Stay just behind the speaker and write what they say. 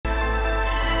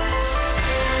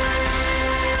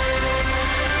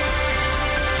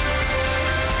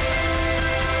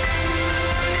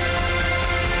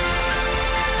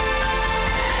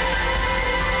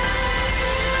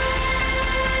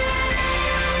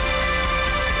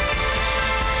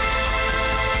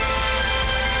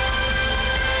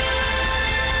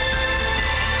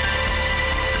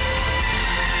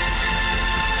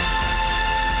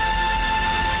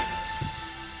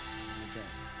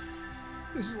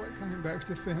like coming back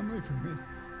to family for me.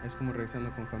 Es como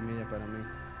regresando con familia para mí.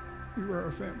 You are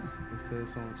our family.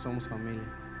 Ustedes somos familia.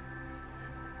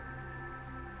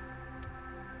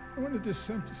 I want to just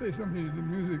say something to the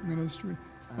music ministry.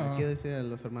 Quiero decir a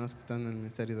los hermanos que están en el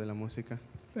Ministerio de la Música,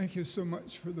 Thank you so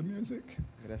much for the music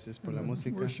gracias por and la the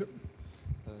música, worship.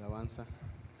 por la alabanza.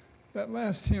 That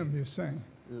last hymn you sang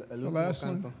El last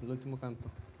último canto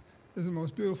is the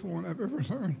most beautiful one I've ever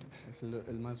learned. es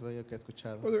el más bello que he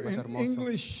escuchado, Whether más in hermoso.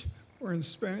 English or in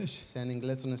Spanish, Sea en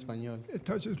inglés o en español, it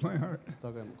touches my heart.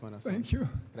 toca mi corazón. Thank you.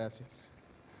 Gracias.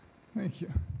 Thank you.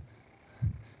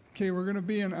 Okay, we're going to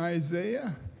be in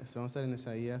Isaiah Vamos a estar en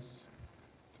Isaías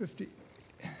 50.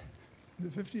 Is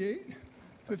it 58?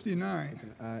 59,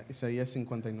 Isaías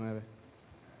 59,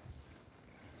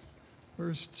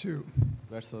 verse 2.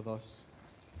 verso 2.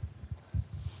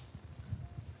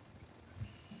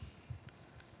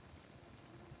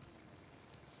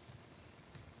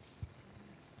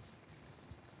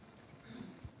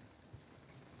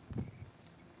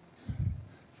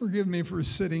 Forgive me for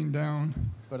sitting down.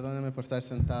 Perdóname por estar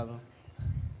sentado,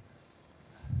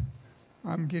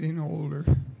 I'm getting older.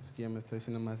 es que ya me estoy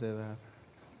haciendo más de edad.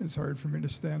 It's hard for me to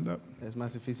stand up. Es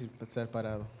más difícil estar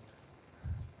parado.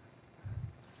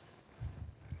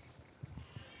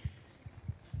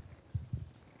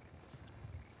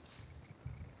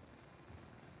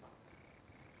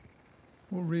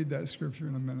 We'll read that scripture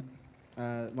in a minute.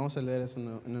 Vamos a leer eso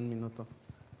en un minuto.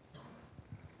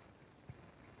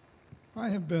 I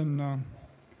have been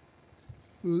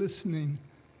listening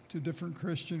to different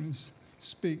Christians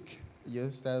speak, Yo he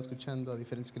estado escuchando a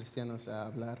diferentes cristianos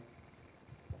hablar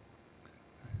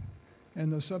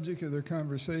and the subject of their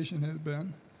conversation has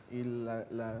been y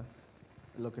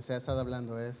lo que se ha estado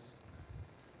hablando es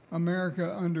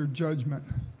America under judgment.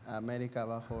 América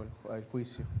bajo el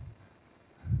juicio.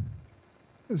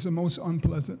 It's the most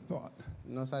unpleasant thought.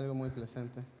 No es algo muy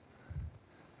presente,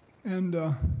 And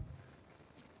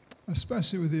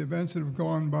especially with the events that have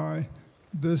gone by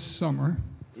this summer,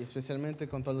 y especialmente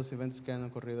con todos los eventos que han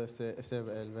ocurrido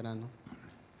el verano.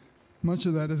 much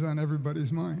of that is on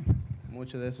everybody's mind.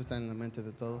 Mucho de eso está en la mente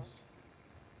de todos,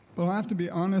 But I have to be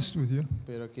honest with you.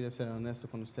 pero quiero ser honesto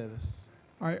con ustedes.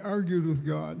 I argued with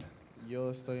God Yo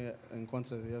estoy en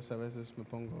contra de Dios, a veces me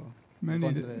pongo en many,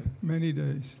 contra de él many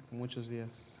days. muchos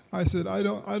días. I said, I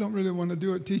don't really want to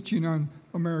do it teaching on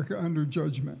America under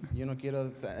judgment. Yo no quiero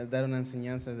dar una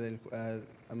enseñanza de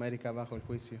América bajo el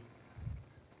juicio.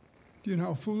 Do you know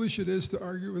how foolish it is to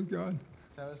argue with God?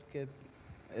 ¿Sabes que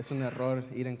es un error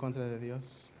ir en contra de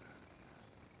Dios?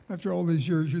 After all these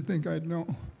years, you'd think I'd know.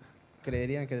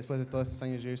 Creerían que después de todos estos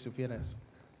años yo supiera eso.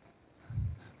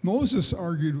 Moses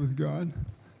argued with God.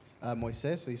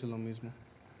 Moisés hizo lo mismo.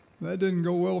 That didn't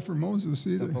go well for Moses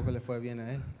either. Tampoco le fue bien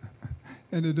a él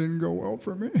And it didn't go well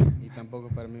for me. y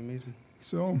tampoco para mí mismo.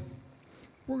 So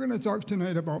we're going to talk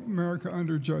tonight about America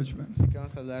under judgment. Así que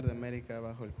vamos a hablar de América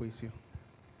bajo el juicio.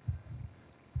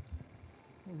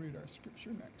 We'll read our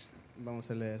scripture next. Vamos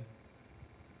a leer.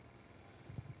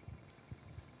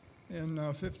 In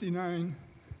 59,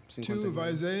 2 of 59.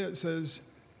 Isaiah, it says,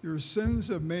 your sins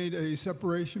have made a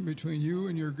separation between you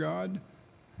and your God,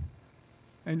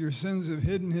 and your sins have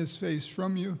hidden his face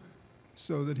from you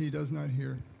so that he does not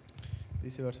hear.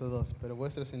 Dice verso 2, pero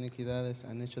vuestras iniquidades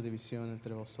han hecho división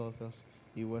entre vosotros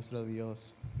y vuestro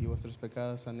Dios, y vuestros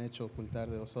pecados han hecho ocultar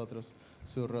de vosotros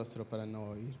su rostro para no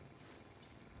oír.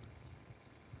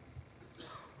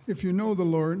 If you know the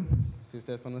Lord, Si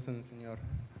ustedes conocen al Señor,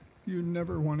 you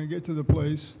never want to get to the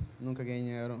place nunca quieren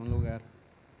llegar a un lugar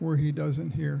where he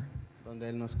doesn't hear. donde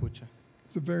Él no escucha.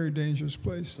 It's a very dangerous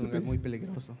place Es to un lugar be. muy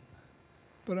peligroso.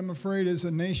 But I'm afraid as a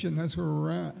nation, that's where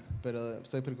we're at. Pero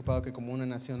estoy preocupado que como una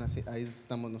nación así, ahí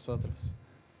estamos nosotros.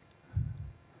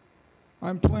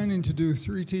 I'm planning to do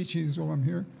 3 teachings while I'm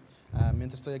here,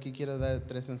 Mientras estoy aquí quiero dar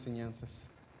 3 enseñanzas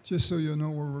just so you'll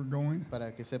know where we're going.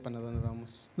 para que sepan a dónde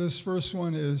vamos. This first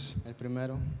one is El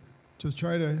primero, to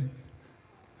try to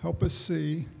help us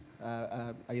see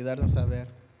ayudarnos a ver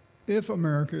if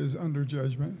America is under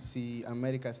judgment si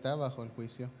América está bajo el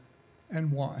juicio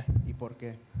and why. y por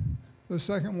qué. The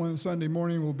second one, Sunday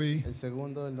morning, will be El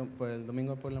segundo, el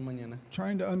domingo por la mañana,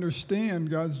 trying to understand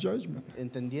God's judgment.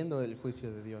 entendiendo el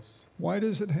juicio de Dios. Why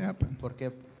does it happen? ¿Por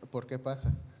qué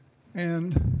pasa?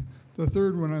 And the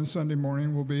third one on Sunday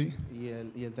morning will be Y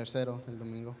el tercero, el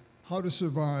domingo, how to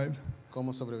survive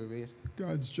cómo sobrevivir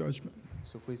God's judgment.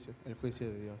 su juicio, el juicio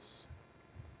de Dios.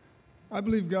 I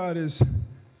believe God is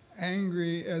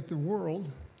angry at the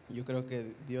world Yo creo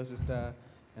que Dios está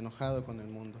enojado con el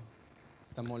mundo,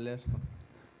 está molesto,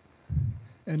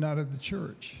 and not at the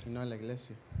church. y no a la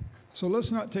iglesia. So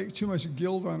let's not take too much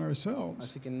guilt on ourselves.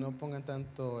 Así que no pongan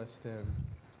tanto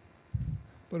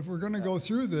But if we're going to go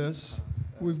through this,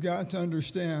 we've got to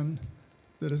understand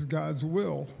that it's God's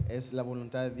will, es la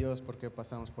voluntad de Dios porque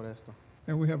pasamos por esto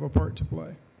and we have a part to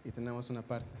play. y tenemos una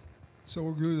parte. So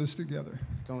we'll do this together.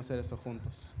 Así que vamos a hacer esto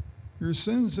juntos. Your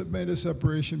sins have made a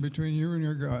separation between you and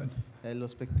your God,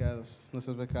 Nuestros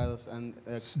pecados han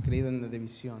creído en la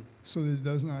división. so that He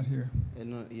does not hear. Y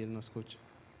Él no escucha,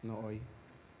 no oye.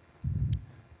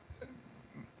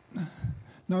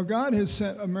 Now, God has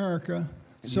sent America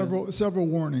several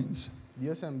warnings.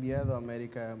 Dios ha enviado a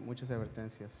América muchas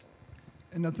advertencias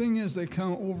And the thing is, they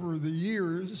come over the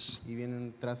years y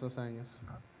vienen tras los años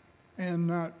and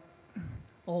not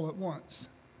all at once.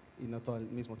 y no todo al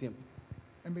mismo tiempo.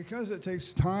 And because it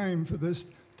takes time for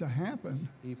this to happen,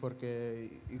 Y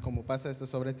como pasa esto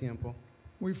sobre tiempo,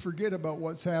 we forget about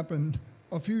what's happened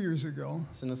a few years ago,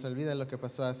 se nos olvida lo que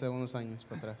pasó hace unos años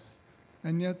para atrás.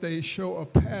 and yet they show a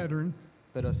pattern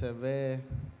Pero se ve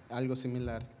algo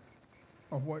similar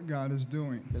of what God is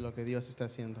doing. de lo que Dios está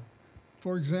haciendo.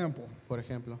 For example, Por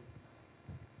ejemplo,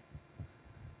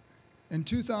 in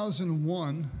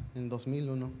 2001, en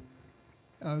 2001,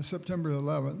 September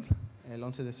 11th, el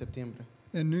 11 de septiembre,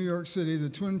 in New York City, the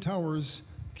Twin Towers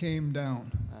came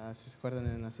down. si se acuerdan,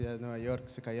 en la ciudad de Nueva York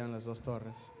se cayeron las dos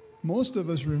torres. Most of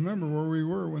us remember where we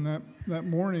were when that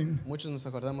morning Muchos nos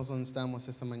acordamos dónde estábamos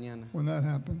esa mañana when that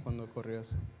happened. cuando ocurrió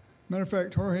eso. Matter of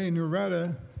fact, Jorge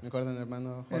Nureta Me acuerdo,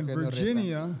 hermano in Jorge Norreta,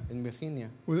 Virginia en Virginia,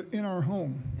 was in our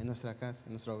home en nuestra casa,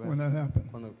 en nuestro when hogar, that happened.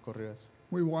 cuando ocurrió eso.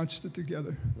 We watched it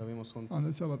together Lo vimos juntos on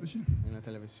the television. en la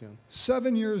televisión.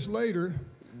 7 years later,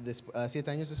 7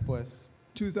 años después,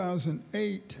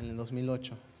 2008, en el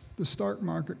 2008, the stock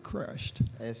market crashed.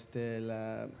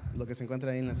 lo que se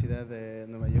encuentra ahí en la ciudad de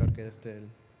Nueva York,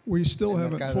 We still el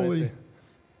haven't mercado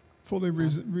fully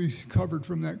recovered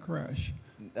from that crash.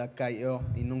 cayó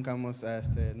y nunca hemos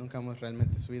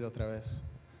realmente subido otra vez.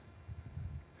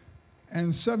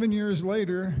 And 7 years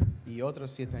later, Y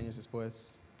otros 7 años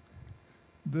después,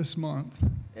 this month,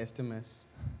 este mes,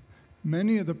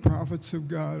 many of the prophets of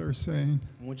God are saying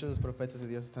muchos de los profetas de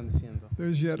Dios están diciendo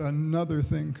there's yet another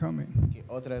thing coming que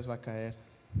otra vez va a caer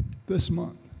this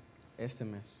month. este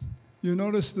mes. You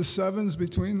notice the sevens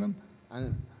between them?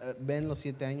 ¿Ven los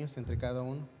 7 años entre cada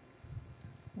uno?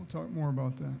 We'll talk more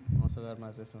about that. Vamos a hablar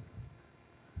más de eso.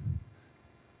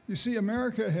 You see,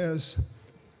 America has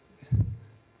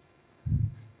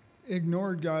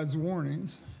ignored God's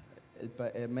warnings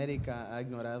América ha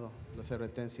ignorado las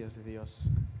advertencias de Dios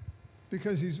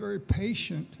because He's very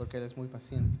patient. porque Él es muy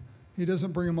paciente. He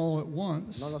doesn't bring them all at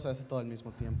once. No los hace todo al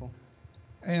mismo tiempo.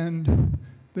 And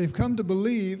they've come to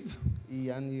believe Y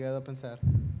han llegado a pensar,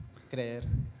 creer,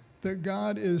 that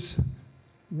God is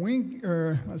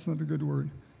that's not the good word.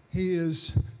 He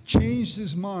has changed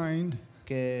His mind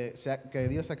que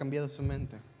Dios ha cambiado su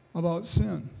mente about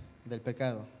sin, del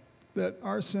pecado, that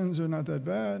our sins are not that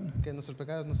bad, que nuestros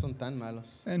pecados no son tan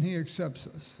malos and He accepts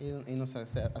us. y así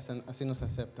nos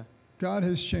acepta, God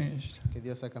has changed. que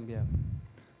Dios ha cambiado.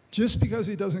 Just because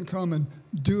He doesn't come and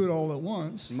do it all at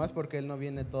once, Más porque Él no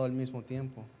viene todo al mismo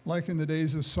tiempo, like in the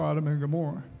days of Sodom and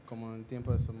Gomorrah, como en el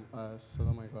tiempo de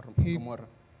Sodoma y He- Gomorra.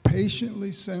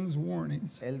 patiently sends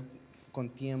warnings. Él con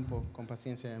tiempo, con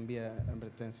paciencia envía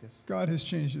advertencias. God has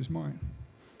changed His mind.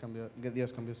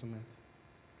 Dios cambió su mente.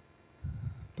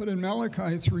 But in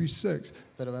Malachi 3:6,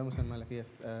 Pero vemos en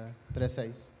Malaquías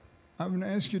 3:6. I'm going to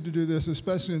ask you to do this,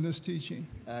 especially in this teaching.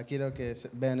 Quiero que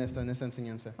vean esto en esta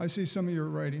enseñanza. I see some of you are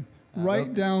writing. Ah, Write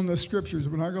no. down the scriptures.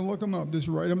 We're not going to look them up. Just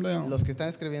write them down. Los que están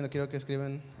escribiendo, quiero que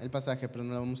escriban el pasaje, pero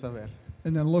no lo vamos a ver.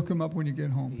 And then look them up when you get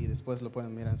home. Y después lo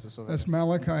pueden mirar en sus That's hogares.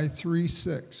 Malachi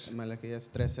 3:6. Malaquías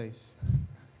 3:6.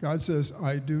 God says,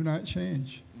 I do not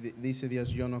change, Dice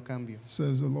Dios, yo no cambio.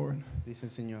 says the Lord. Dice el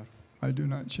Señor, I do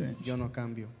not change. yo no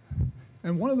cambio.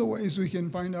 And one of the ways we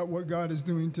can find out what God is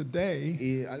doing today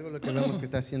Y algo lo que vemos que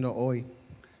está haciendo hoy,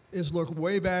 is look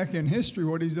way back in history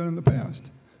what He's done in the past.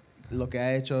 lo que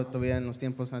ha hecho todavía en los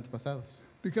tiempos antepasados.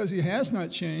 Because He has not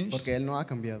changed. Porque Él no ha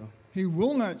cambiado. He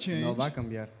will not change. No va a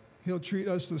cambiar. He'll treat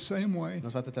us the same way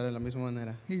Nos va a tratar de la misma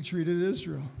manera He treated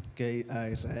Israel. que a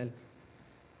Israel.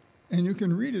 And you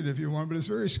can read it if you want, but it's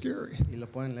very scary. Y lo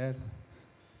pueden leer.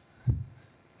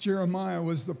 Jeremiah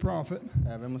was the prophet.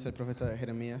 Vemos el profeta de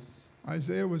Jeremías.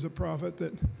 Isaiah was a prophet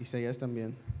that Isaías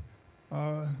también.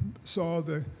 saw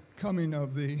the coming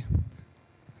of the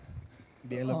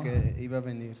Vio lo que iba a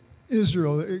venir.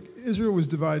 Israel. Israel was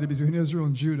divided between Israel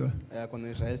and Judah. Cuando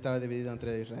Israel estaba dividido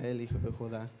entre Israel y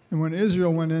Judá. And when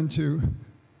Israel went into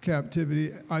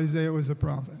captivity, Isaiah was a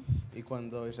prophet. Y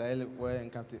cuando Israel fueron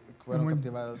when-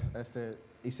 captivados,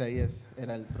 Isaías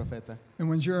era el profeta. And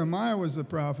when Jeremiah was the Y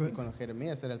prophet, cuando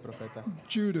Jeremías era el profeta,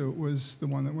 Judah was the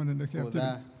one that went into captivity.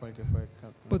 Judá fue el que fue.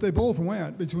 But they both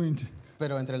went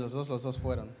Pero entre los dos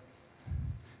fueron.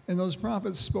 and those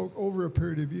prophets spoke over a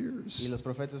period of Y years. los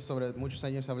profetas sobre muchos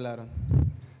años hablaron.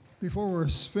 Before we're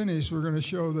finished, we're going to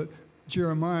show that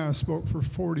Jeremiah spoke for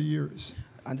 40 years.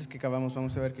 Antes que acabamos,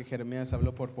 vamos a ver que Jeremías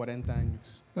habló por 40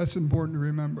 años. That's important to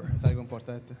remember. Es algo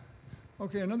importante.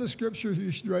 Okay, another scripture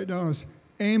you should write down is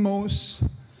Amos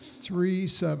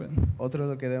 3:7. Otro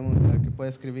lo que que puede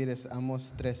escribir es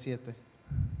Amos 3:7.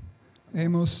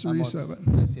 Amos 3:7.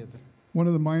 3:7. One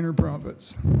of the minor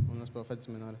prophets. Unos profetas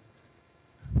menores.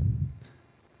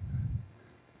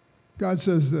 God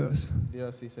says this,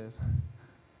 Dios dice esto.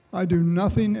 I do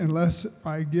nothing unless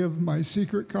I give my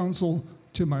secret counsel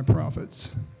to my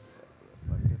prophets.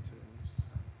 Let me get to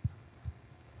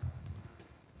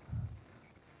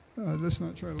Amos. Let's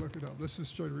not try to look it up. Let's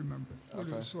just try to remember it. Look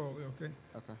at Okay. it slowly, okay?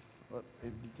 Okay. Well,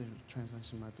 the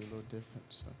translation might be a little different.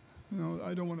 So. No,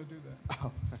 I don't want to do that,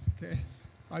 Oh. okay?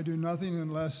 I do nothing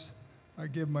unless I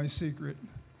give my secret.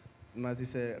 Más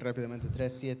dice rápidamente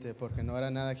 3:7, porque no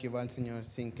hará nada Jehová el Señor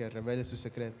sin que revele su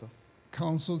secreto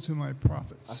Counsel to my a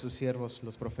prophets. sus siervos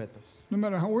los profetas. No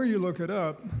matter where you look it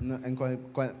up, No, en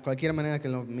cualquier manera que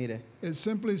lo mire, it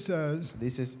simply says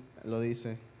lo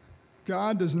dice,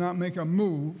 God does not make a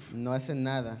move, no hace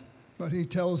nada but he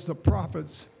tells the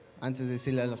prophets antes de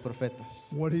decirle a los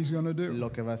profetas what he's going to do. lo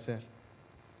que va a hacer.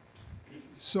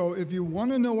 So if you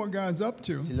want to know what God's up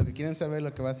to, Si lo que quieren saber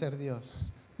lo que va a hacer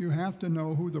Dios, you have to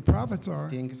know who the prophets are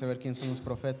tienen que saber quién son los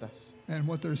profetas and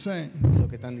what they're saying. y lo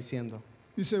que están diciendo.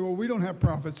 You say, well, we don't have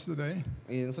prophets today.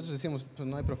 Y nosotros decimos, pues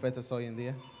no hay profetas hoy en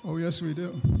día. Oh, yes, we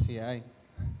do. Sí hay.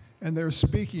 And they're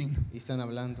speaking, Y están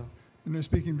hablando. and they're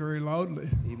speaking very loudly.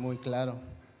 Y muy claro.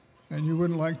 And you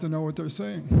wouldn't like to know what they're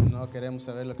saying. No queremos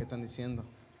saber lo que están diciendo.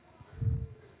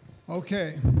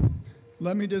 Okay,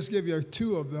 let me just give you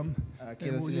two of them,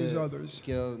 Quiero, and we'll use others.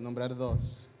 quiero nombrar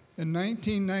dos. In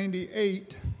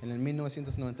 1998, En el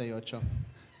 1998,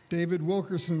 David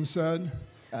Wilkerson said,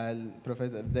 el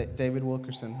profeta David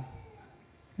Wilkerson,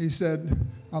 he said,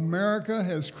 America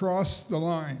has crossed the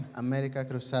line. América ha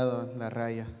cruzado la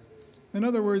raya. In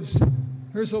other words,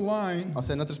 here's a line. O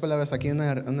sea, en otras palabras, aquí hay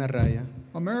una raya.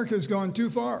 America's gone too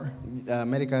far.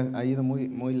 América ha ido muy,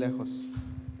 muy lejos.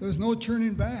 There's no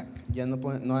turning back. Ya no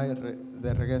hay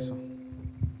de regreso.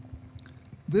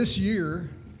 This year,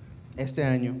 Este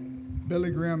año, Billy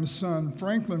Graham's son,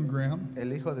 Franklin Graham,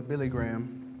 el hijo de Billy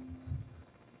Graham,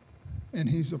 and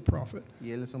he's a prophet, y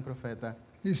él es un profeta,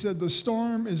 he said, the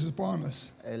storm is upon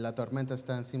us. la tormenta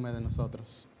está encima de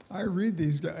nosotros. I read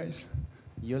these guys.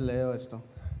 Yo leo esto.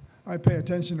 I pay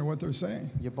attention to what they're saying.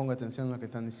 Yo pongo atención a lo que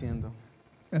están diciendo.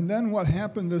 And then what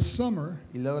happened this summer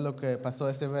Y luego lo que pasó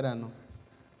este verano,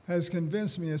 has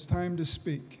convinced me it's time to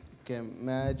speak. que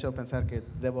me ha hecho pensar que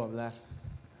debo hablar.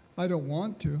 I don't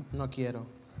want to, No quiero,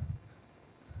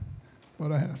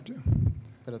 but I have to.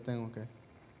 pero tengo que.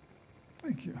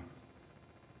 Thank you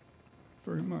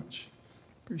very much.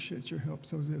 Appreciate your help,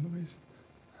 Jose Luis.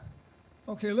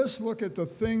 Okay, let's look at the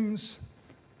things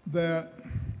that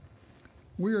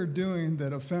we are doing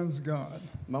that offends God.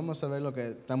 Vamos a ver lo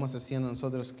que estamos haciendo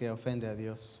nosotros que ofende a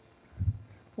Dios.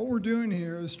 What we're doing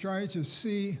here is trying to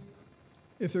see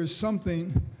if there's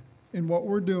something in what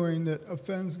we're doing that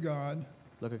offends God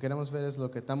Lo que queremos ver es lo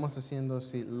que estamos haciendo,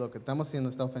 si lo que estamos haciendo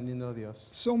está ofendiendo a Dios.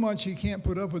 so much he can't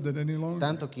put up with it any longer.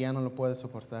 Tanto que ya no lo puede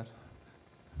soportar.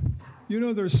 You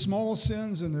know, there's small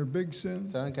sins and there are big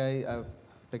sins. Saben que hay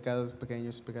pecados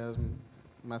pequeños, pecados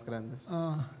más grandes.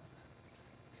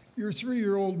 Your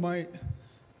 3-year-old might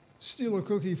steal a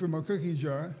cookie from a cookie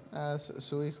jar,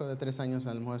 Su hijo de 3 años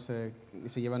a lo mejor se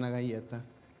lleva una galleta.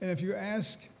 and if you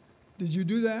ask, did you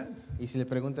do that? Y si le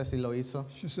pregunta si lo hizo,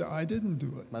 She'll say, I didn't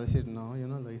do it. va a decir, no, yo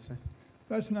no lo hice.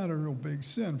 That's not a real big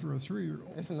sin for a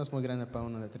 3-year-old. Eso no es muy grande para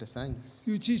uno de 3 años.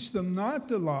 You teach them not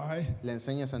to lie, Le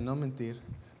enseñas a no mentir,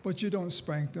 but you don't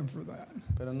spank them for that.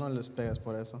 pero no les pegas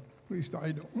por eso. At least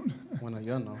I don't. Bueno,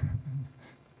 yo no.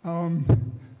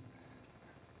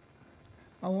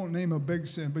 I won't name a big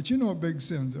sin, but you know what big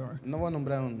sins are. No voy a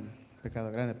nombrar un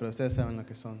pecado grande, pero ustedes saben lo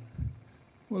que son.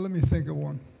 Well, let me think of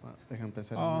one. Bueno, déjenme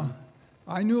pensar. en uno.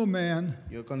 I knew a man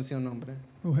Yo conocí a un hombre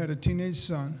who had a teenage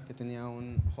son, que tenía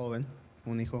un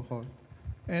hijo joven,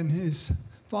 and his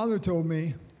father told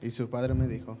me y su padre me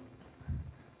dijo,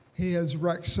 he has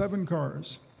wrecked 7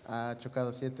 cars, ha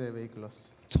chocado 7 vehículos,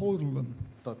 totaled them.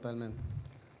 totalmente.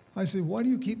 I said, why do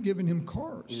you keep giving him Y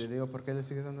cars? le digo, ¿por qué le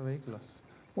sigues dando vehículos?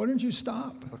 Why don't you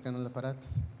stop? ¿Por qué no le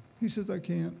parates? He says, I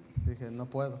can't. Dije, no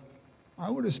puedo. I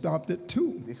would have stopped at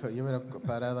 2, Dijo, yo hubiera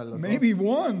parado a los maybe dos,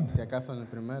 1, si acaso en el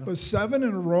primero, but 7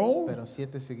 in a row, pero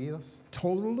 7 seguidos,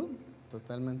 totaled them.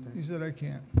 totalmente, He said, I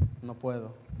can't. no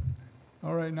puedo.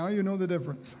 All right, now you know the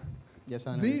difference. Ya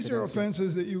saben la These are diferencia.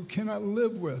 offenses that you cannot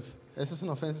live with Esas son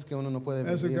ofensas que uno no puede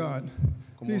as a vivir God.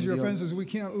 como These un are Dios, offenses we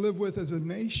can't live with as a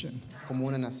nation. como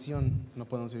una nación, no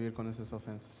podemos vivir con esas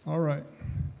ofensas. All right.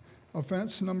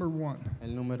 Offense number 1. El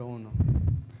número 1,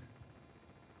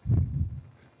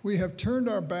 We have turned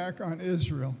our back on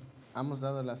Israel. hemos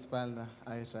dado la espalda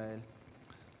a Israel.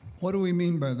 What do we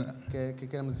mean by that? ¿Qué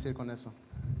queremos decir con eso?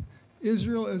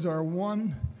 Israel is our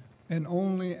one and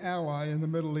only ally in the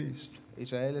Middle East.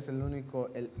 Israel es el único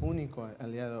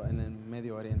aliado en el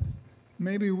Medio Oriente.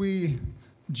 Maybe we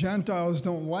Gentiles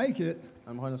don't like it,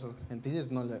 A lo mejor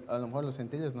a lo mejor los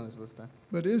gentiles no les gusta,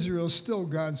 but Israel is still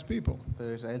God's people.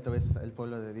 pero Israel todavía es el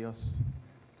pueblo de Dios.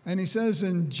 And he says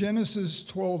in Genesis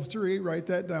 12:3, write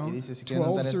that Y down. dice, si quieren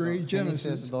anotar esto, 12:3, Génesis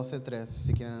Genesis. 12:3,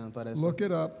 si quieren anotar eso. Look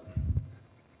it up.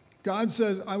 God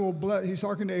says, I will bless, he's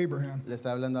talking to Abraham. Le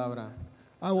está hablando a Abraham.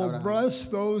 I will Abraham. bless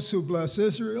those who bless Voy a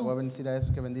Israel, bendecir a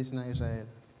esos que bendicen a Israel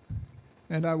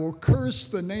and I will curse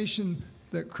the nation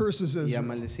that curses y a Israel.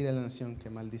 maldecir a la nación que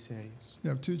maldice a ellos. You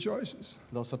have 2 choices.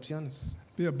 Dos opciones,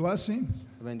 Be a blessing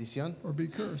bendición or be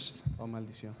cursed. o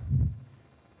maldición.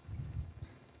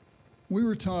 We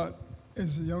were taught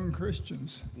as young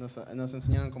Christians Nos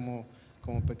enseñaron como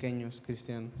pequeños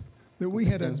cristianos that we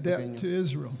had a Cristianos debt to pequeños.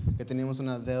 Israel. que teníamos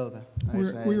una deuda a We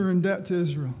Israel. were in debt to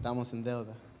Israel. Estamos en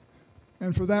deuda.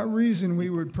 And for that reason, we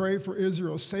would pray for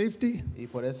Israel's safety. Y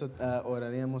por eso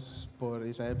oraríamos por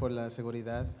Israel, por la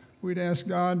seguridad, We'd ask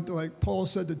God, like Paul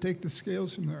said, to take the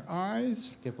scales from their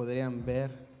eyes, que podrían ver,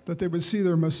 that they would see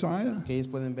their Messiah. que ellos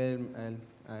pueden ver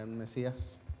al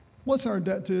Mesías. What's our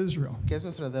debt to Israel? ¿Qué es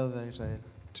nuestra deuda a Israel?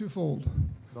 Twofold.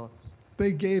 Dos.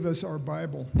 They gave us our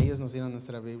Bible. Ellos nos dieron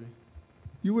nuestra Biblia.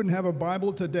 You wouldn't have a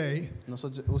Bible today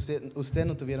Usted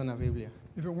no tuviera una Biblia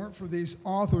if it weren't for these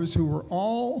authors who were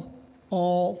all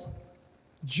sino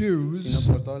Jews.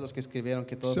 por todos los que escribieron,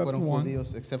 que todos Except fueron one.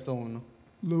 judíos, excepto uno,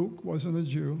 Luke wasn't a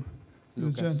Jew, he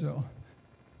was a Lucas. Gentile.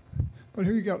 But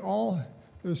here you got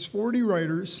there's 40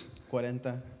 writers, 40,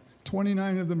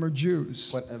 29 of them are Jews.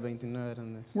 29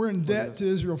 eran We're in debt judíos. to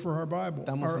Israel for our Bible,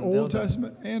 Estamos our en Old deuda.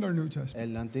 Testament and our New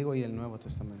Testament. El Antiguo y el Nuevo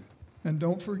Testamento. And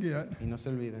don't forget, Y no se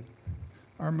olviden,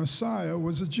 our Messiah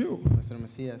was a Jew. nuestro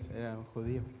Mesías era un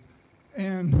judío.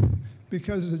 And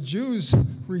because the Jews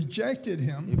rejected Y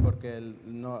him, porque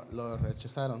no lo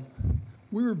rechazaron,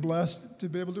 we were blessed to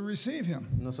be able to receive him.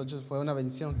 nosotros fue una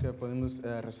bendición que podemos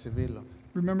recibirlo.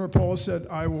 Remember, Paul said,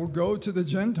 I will go to the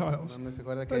Gentiles. No me se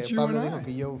acuerda That's que you Pablo and dijo I.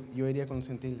 que yo iría con los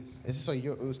gentiles. Ese soy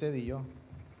yo, usted y yo.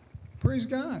 Praise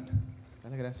God.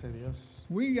 Dale gracias a Dios.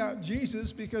 We got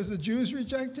Jesus because the Jews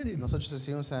rejected him. Nosotros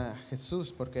recibimos a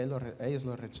Jesús porque ellos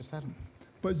lo rechazaron.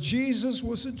 But Jesus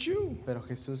was a Jew. Pero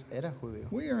Jesús era judío.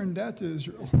 We are in debt to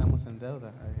Israel. Estamos en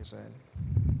deuda a Israel.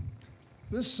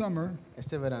 This summer,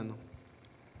 Este verano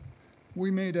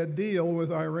we made a deal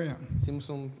with Iran. hicimos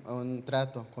un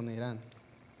trato con Irán.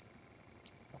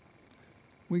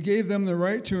 We gave them the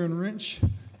right to enrich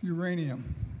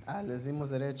uranium. Les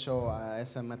dimos derecho a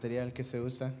ese material que se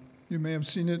usa, You may have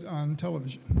seen it on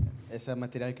television. ese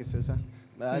material que se usa.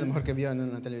 A lo mejor que vio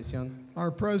en la televisión.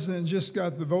 Our president just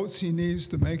got the votes he needs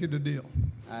to make it a deal.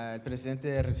 El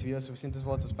presidente recibió suficientes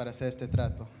votos para hacer este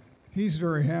trato. He's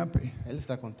very happy. Él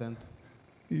está contento.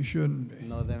 He shouldn't be.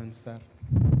 No deben estar.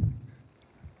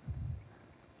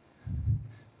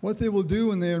 What they will do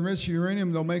when they enrich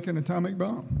uranium, they'll make an atomic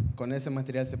bomb. Con ese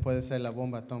material se puede hacer la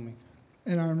bomba atómica.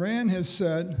 And Iran has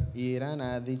said, Y Irán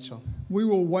ha dicho, we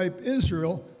will wipe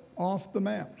Israel off the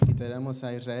map. quitaremos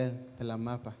a Israel de la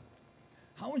mapa.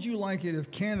 How would you like it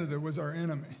if Canada was our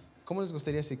enemy? ¿Cómo les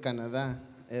gustaría si Canadá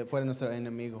fuera nuestro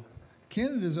enemigo?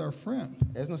 Canada is our friend.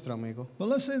 Es nuestro amigo. But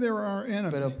let's say they were our enemy.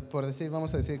 Pero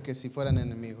vamos a decir que si fueran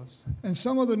enemigos And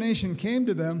some other nation came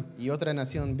to them y otra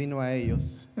nación vino a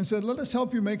ellos, and said, let us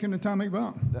help you make an atomic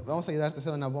bomb. vamos a ayudarte a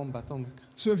hacer una bomba atómica.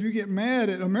 So if you get mad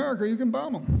at America, you can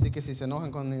bomb them. Así que si se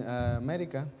enojan con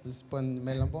América, les pueden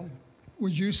ver la bomba.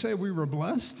 Would you say we were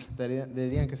blessed?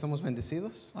 ¿Dirían que somos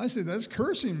bendecidos? I say, that's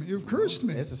cursing. You've cursed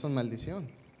me. Eso es una maldición.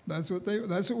 That's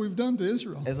what we've done to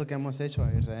Israel. Es lo que hemos hecho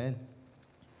a Israel.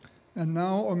 And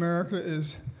now America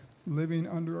is living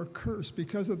under a curse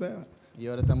because of that. Y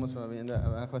ahora estamos viviendo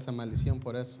bajo esa maldición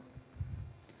por eso.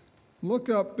 Look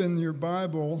up in your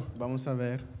Bible Vamos a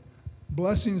ver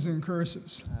blessings and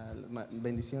curses.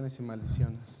 bendiciones y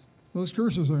maldiciones. Those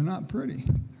curses are not pretty.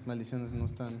 Maldiciones no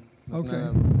están, no es Okay.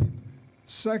 nada bonito.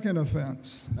 Second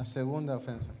offense, La segunda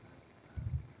ofensa,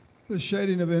 the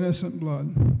shedding of innocent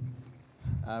blood.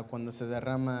 cuando se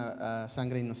derrama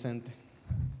sangre inocente.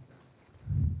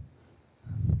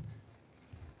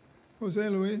 Jose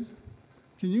Luis,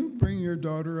 can you bring your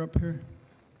daughter up here,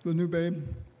 the new babe?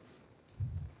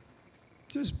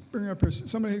 Just bring her up here.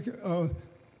 Somebody,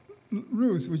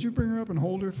 Ruth, would you bring her up and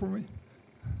hold her for me?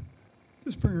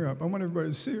 Just bring her up. I want everybody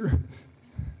to see her.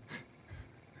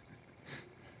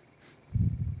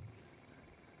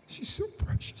 She's so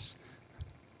precious.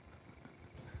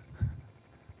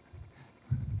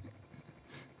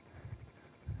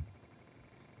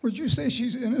 Would you say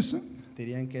she's innocent?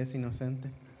 ¿Dirían que es inocente?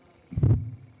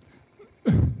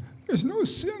 There's no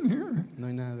sin here. No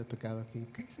hay nada de pecado aquí.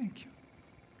 Okay, thank you.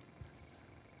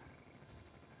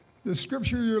 The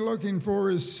scripture you're looking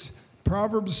for is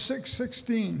Proverbs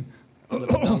 6:16. Lo que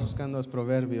estamos buscando es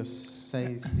Proverbios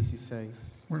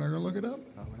 6:16. We're not going to look it up?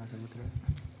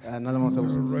 No lo vamos a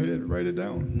buscar. Write it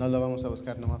down. No lo vamos a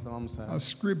buscar, nomás lo vamos I'll a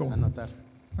scribble. anotar.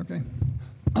 Okay.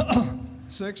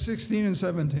 6:16 and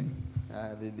 17.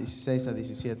 De 16 a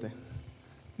 17.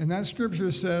 And that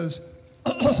scripture says,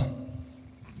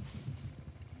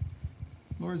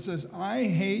 Lord says, I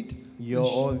hate. Yo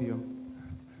odio.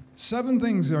 7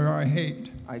 things that I hate.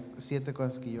 Hay 7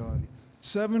 cosas que yo odio.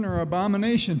 7 are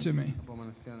abomination to me.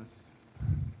 Abominaciones.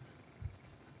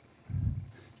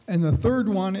 And the third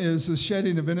one is the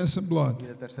shedding of innocent blood. Y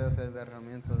el tercero es el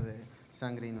derramamiento de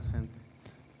sangre inocente.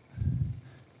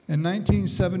 In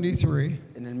 1973,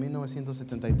 En el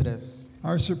 1973,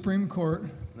 our Supreme Court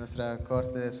nuestra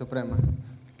Corte Suprema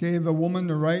gave a woman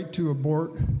the right to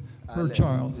abort her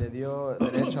child. le dio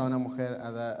derecho a una mujer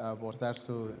a abortar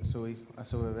a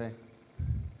su bebé.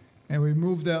 And we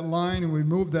moved that line and we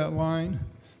moved that line.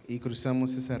 Y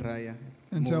cruzamos esa raya.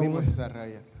 Until Movimos esa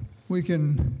raya. We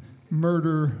can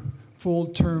murder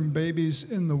full-term babies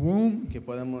in the womb. Que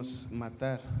podemos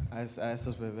matar a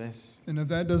esos bebés. And if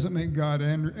that doesn't make God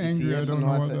angry, Y si I eso don't no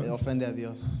know what does. ofende a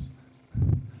Dios.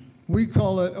 We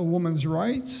call it a woman's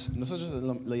rights, Nosotros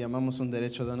lo llamamos un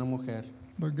derecho de una mujer,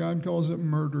 but God calls it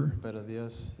murder. pero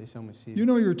Dios dice homicidio. You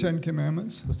know your 10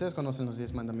 commandments. Ustedes conocen los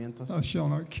 10 mandamientos. Thou shalt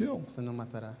not kill. Usted no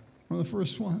matará. One of the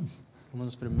first ones. Uno de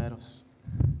los primeros.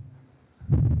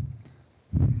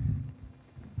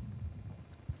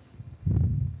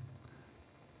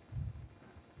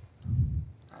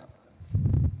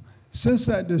 Since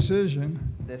that decision,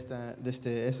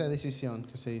 Desde esa decisión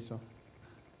que se hizo,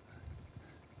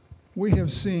 we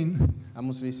have seen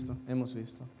hemos visto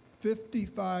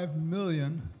 55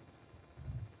 million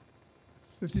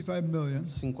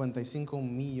 55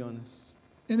 millones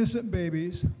innocent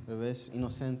babies bebés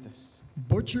inocentes.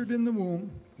 butchered in the womb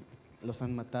Los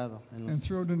han matado and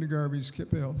thrown into garbage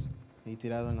pails. y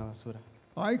tirado en la basura.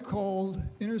 I called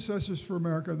Intercessors for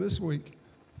America this week.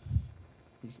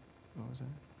 What was that?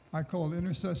 I called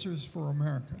Intercessors for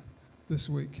America this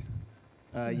week.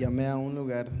 Llamé a un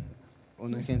lugar,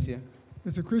 una agencia.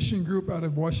 It's a Christian group out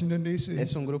of Washington, D.C.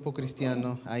 Es un grupo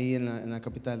cristiano ahí en la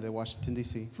capital de Washington,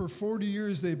 D.C. For 40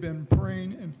 years, they've been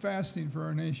praying and fasting for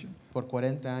our nation. Por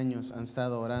 40 años han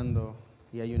estado orando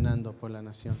y ayunando por la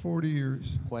nación. 40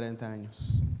 years. 40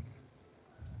 años.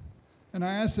 And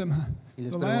I asked them, Y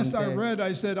les the last I pregunté- read,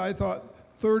 I said, I thought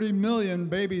 30 million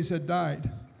babies had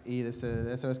died. Y desde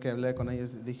esa vez que hablé con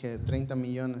ellos dije 30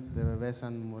 millones de bebés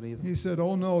han morido. He said,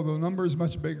 oh no, the number is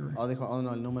much bigger. Dijo, oh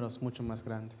no, el número es mucho más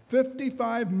grande.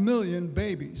 55 million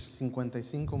babies.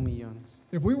 55 millones.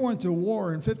 If we went to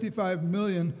war and 55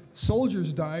 million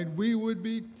soldiers died, we would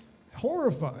be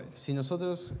horrified. Si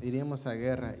nosotros iríamos a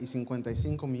guerra y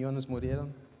 55 millones murieron,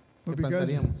 ¿qué But because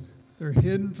pensaríamos? they're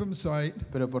hidden from sight,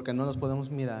 Pero porque no los podemos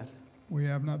mirar, we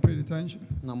have not paid attention.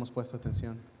 no hemos puesto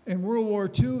atención. In World War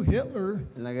II, Hitler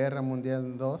En la Guerra Mundial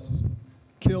II,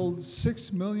 killed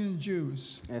 6 million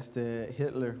Jews,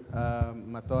 Hitler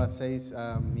mató a 6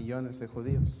 millones de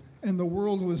judíos. and the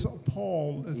world was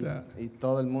appalled at that. Y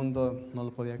todo el mundo no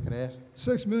lo podía creer.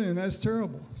 6 million, that's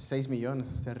terrible. 6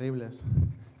 millones, es terrible eso.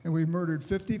 And we murdered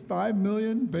 55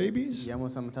 million babies, Ya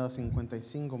hemos matado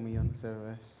 55 millones de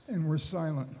bebés. and we're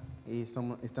silent. Y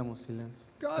estamos silentes.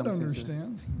 God Estamos en silencio.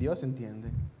 understands. Dios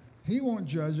entiende. He won't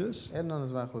judge us. Él no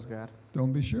nos va a juzgar.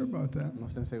 Don't be sure about that. No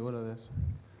estén seguros de eso.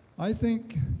 I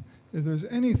think if there's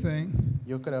anything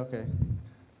Yo creo que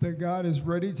that God is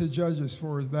ready to judge us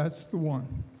for, that's the one.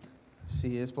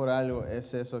 si es por algo,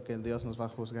 es eso que Dios nos va a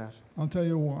juzgar. I'll tell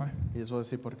you why. Y les voy a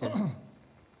decir por qué.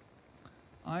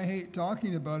 I hate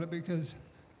talking about it because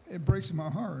it breaks my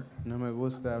heart. No me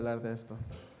gusta hablar de esto.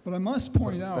 But I must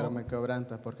point Pero out me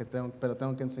quebranta porque pero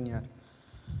tengo que enseñar.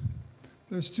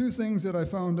 there's 2 things that I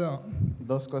found out.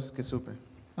 2 cosas que supe.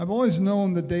 I've always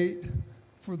known the date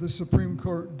for the Supreme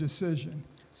Court decision.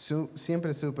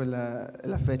 Siempre supe la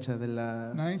fecha de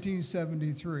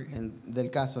 1973. del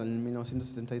caso en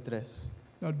 1973.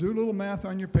 Now do a little math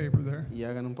on your paper there Y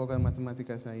hagan un poco de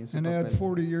matemáticas ahí en su and add papel.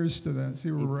 40 years to that. See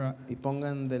where we're at. Y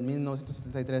pongan del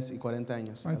 1973 y 40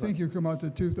 años. I think you come out to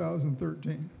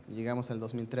 2013, Y llegamos al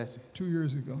 2013, 2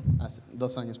 years ago. hace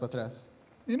 2 años para atrás.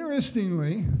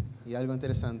 Interestingly, Y algo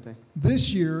interesante,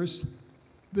 this year,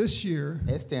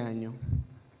 este año,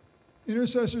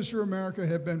 Intercessors for America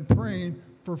have been praying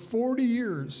for 40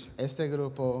 years este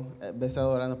grupo ha estado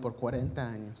orando por 40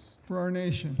 años for our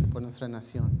nation, por nuestra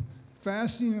nación,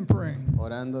 fasting and praying.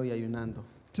 orando y ayunando.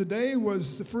 Today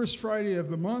was the first Friday of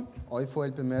the month, Hoy fue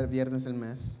el primer viernes del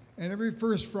mes and every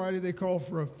first Friday they call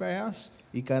for a fast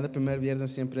y cada primer viernes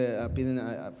siempre piden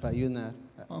para ayunar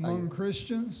among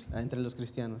Christians, entre los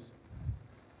cristianos.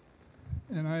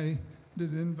 and I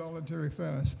did an involuntary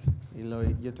fast. Y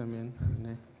yo también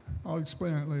ayuné. I'll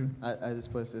explain that later.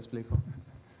 Después explico.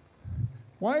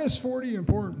 Why is 40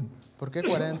 important? ¿Por qué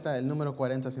 40? El número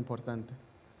 40 es importante.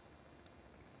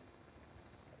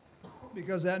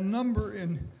 Because that number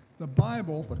in the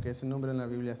Bible Porque ese número en la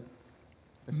Biblia,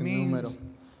 ese Means- número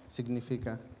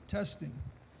significa testing,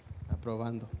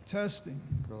 aprobando, testing.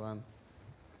 probando.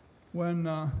 When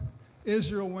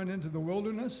Israel went into the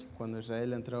wilderness, Cuando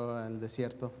Israel entró al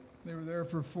desierto, they were there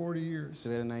for 40 years.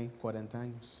 estuvieron ahí 40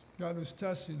 años. God was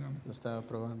testing them. Lo estaba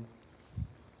probando.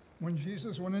 When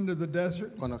Jesus went into the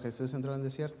desert, Cuando Jesús entró al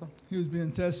desierto, he was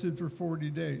being tested for 40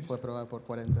 days. fue probado por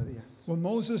 40 días. When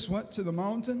Moses went to the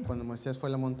mountain, Cuando Moisés fue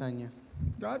a la montaña,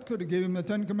 God could have given him the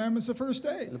 10 Commandments the first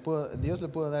day, Dios le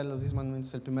pudo dar los 10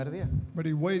 mandamientos el primer día, but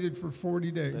he waited for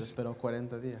 40 pero days. esperó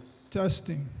 40 días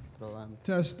Testing, probando.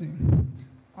 testing.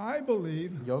 I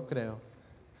believe Yo creo,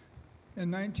 in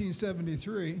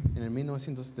 1973, en el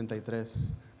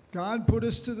 1973, God put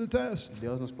us to the test,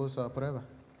 Dios nos puso a prueba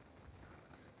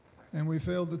and we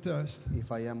failed the test. y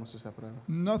fallamos esa prueba.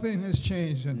 Nothing has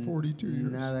changed in 42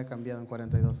 years. Nada ha cambiado en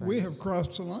 42 We have años.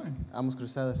 crossed the line. Hemos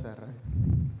cruzado esa raya.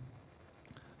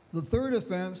 The third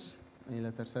offense Y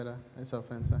la tercera, esa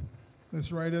ofensa,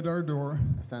 that's right at our door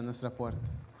está en nuestra puerta.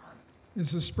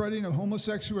 is the spreading of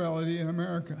homosexuality in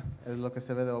America. Es lo que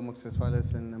se ve de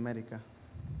homosexuales en América.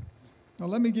 Now,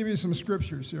 let me give you some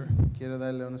scriptures here. Quiero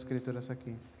darle unas escrituras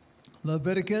aquí.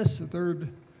 Leviticus, the third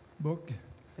book,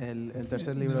 El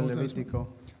tercer libro Old Levítico,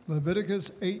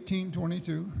 Leviticus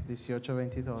 18:22.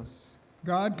 18:22.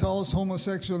 God calls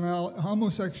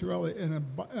homosexuality an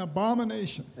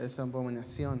abomination. Es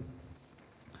abominación.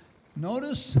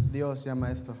 Notice Dios llama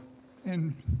esto.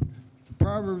 in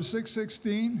Proverbs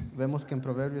 6:16, Vemos que en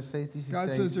Proverbios God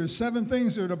says there's 6:16 7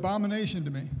 things that are abomination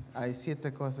to me. hay 7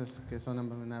 cosas que son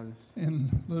abominables. In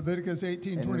Leviticus En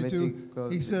 18:22,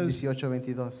 Levítico he says,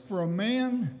 18:22. for a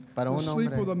man Para to un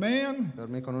sleep with a hombre, man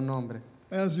dormir con un hombre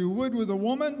as you would with a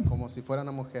woman como si fuera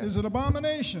una mujer is an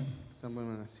abomination. es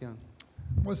abominación.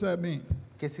 What's that mean?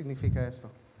 ¿Qué significa esto?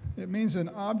 It means an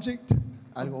object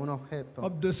Un objeto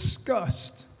of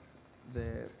disgust.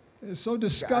 de... It's so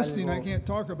disgusting I Algo- can't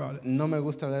talk about it. No me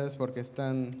gusta hablarles porque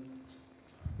están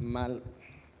mal,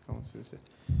 ¿cómo se dice?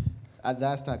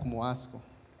 Da hasta como asco,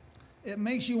 It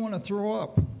makes you want to throw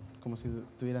up como si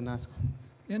tuvieran asco.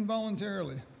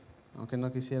 involuntarily. Aunque no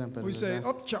quisieran, pero We les say da.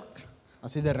 upchuck.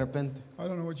 Así de repente. I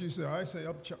don't know what you say. I say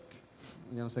upchuck.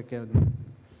 Yo no sé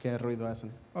qué ruido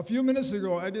hacen. A few minutes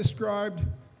ago, I described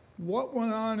what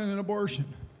went on in an abortion.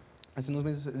 Hace unos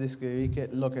meses describí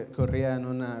lo que ocurría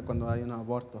cuando hay un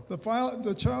aborto.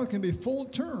 The child can be full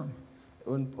term,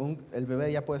 El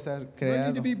bebé ya puede estar ready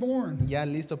creado, to be born, ya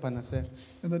listo para nacer.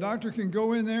 and the doctor can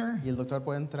go in there Y el doctor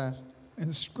puede entrar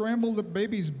and scramble the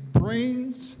baby's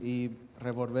brains y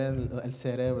revolver el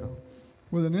cerebro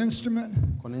with an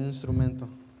instrument, con un instrumento,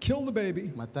 kill the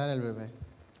baby, matar al bebé,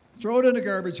 throw it in a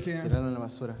garbage can, tirarlo en la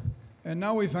basura. and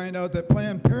now we find out that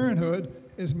Planned Parenthood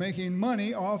is making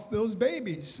money off those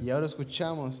babies. Y ahora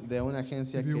escuchamos de una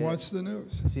agencia If you que, watch the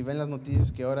news, si ven las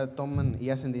noticias, que ahora toman y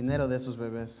hacen dinero de esos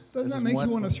bebés, doesn't that esos make you want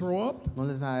to muertos. throw up? ¿No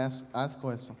les da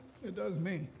asco eso? It does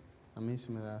me, A mí sí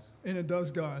me da asco. and it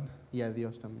does God. Y a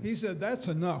Dios también. He said, "That's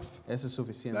enough. Eso es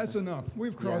suficiente. That's enough.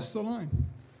 We've crossed the line."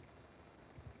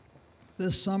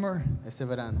 This summer, Este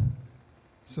verano,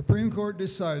 Supreme Court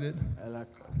decided la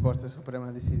Corte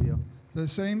Suprema decidió that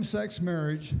same-sex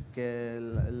marriage que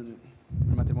el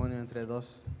matrimonio entre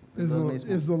dos is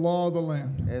mismos the law of the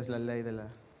land. es la ley de la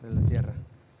tierra.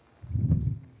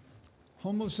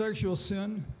 Homosexual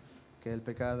sin Que el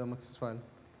pecado homosexual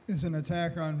is an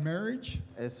attack on marriage.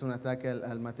 es un ataque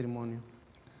al matrimonio.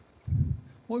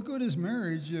 What good is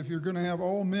marriage if you're going to have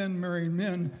all men marrying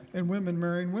men and women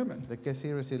marrying women? ¿De qué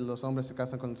sirve si los hombres se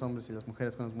casan con los hombres y las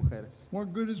mujeres con las mujeres?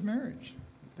 What good is marriage?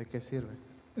 ¿De qué sirve?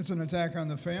 It's an attack on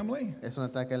the family. Es un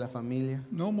ataque a la familia.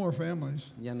 No more families.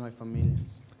 Ya no hay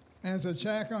familias. And it's an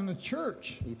attack on the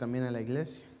church. Y también a la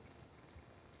iglesia.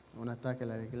 Un ataque a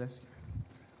la iglesia.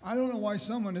 I don't know why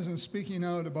someone isn't speaking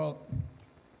out about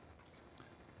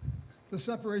the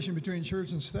separation between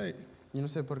church and state. Yo no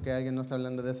sé por qué alguien no está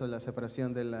hablando de eso, la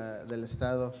separación del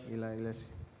Estado y la iglesia.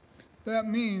 That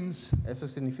means Eso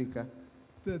significa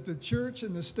that the church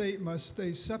and the state must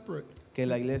stay separate. que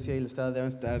la iglesia y el Estado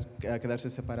deben quedarse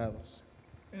separados.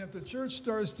 And if the church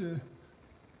starts to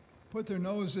put their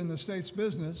nose in the state's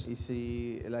business, Y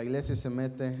si la iglesia se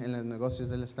mete en los negocios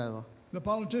del Estado, the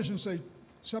politicians say,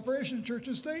 separation of church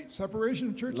and state, separation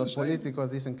of church and los state.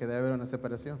 políticos dicen que debe haber una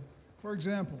separación. For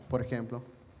example, Por ejemplo,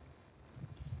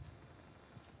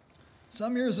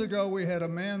 some years ago we had a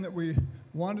man that we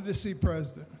wanted to see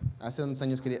president. hace unos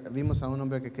años vimos a un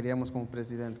hombre que queríamos como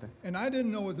presidente. And I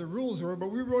didn't know what the rules were, but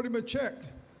we wrote him a check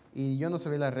Y yo no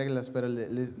sabía las reglas, pero le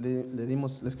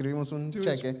escribimos un to his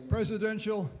cheque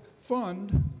presidential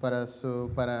fund. para su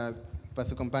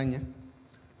campaña.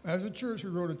 As a church, we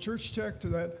wrote a church check to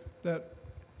that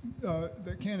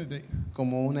candidate.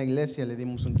 Como una iglesia le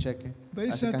dimos un cheque They a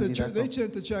ese sent candidato.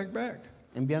 the check back.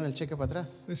 Enviaron el cheque para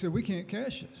atrás. They said, we can't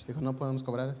cash this. Dijo, no podemos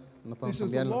cobrar eso, no He podemos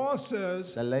says, the cambiarlo. law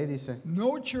says La ley dice,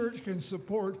 no church can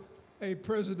support a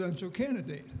presidential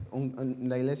candidate.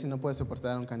 la iglesia no puede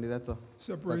soportar a un candidato.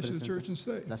 Separation of church and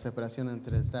state. La separación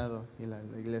entre el Estado y la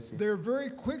iglesia. They're very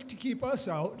quick to keep us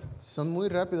out. Son muy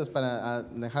rápidos para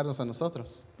dejarnos a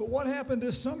nosotros. But what happened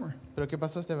this summer? Pero ¿qué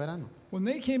pasó este verano? When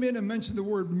they came in and mentioned the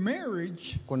word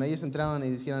marriage, Cuando ellos entraban y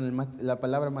dijeron la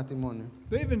palabra matrimonio,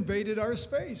 they've invaded our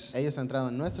space. ellos entraron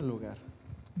en nuestro lugar.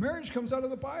 Marriage comes out of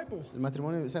the Bible. El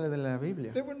matrimonio sale de la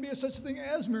Biblia. There wouldn't be such a thing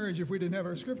as marriage if we didn't have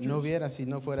our scriptures. No hubiera si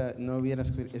no hubiera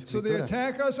So they escrituras.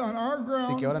 attack us on our Así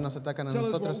que ground, ahora nos atacan a tell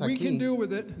us nosotros what we can aquí. do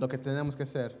with it, Lo que tenemos que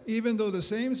hacer, even though the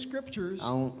same scriptures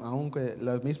aunque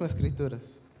las mismas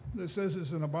escrituras that says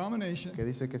it's an abomination que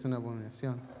dice que es una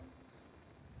abominación,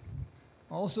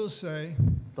 also say,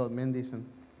 también dicen,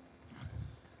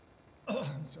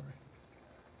 I'm sorry,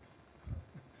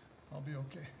 I'll be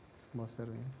okay. va a ser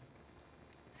bien.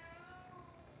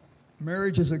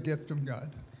 Marriage is a gift from God.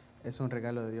 Es un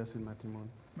regalo de Dios el matrimonio.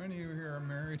 Many of you here are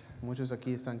married. Muchos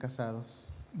aquí están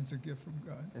casados. It's a gift from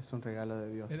God. Es un regalo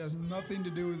de It has Dios. nothing to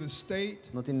do with the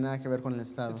state. No tiene nada que ver con el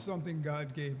Estado, It's something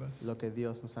God gave us. lo que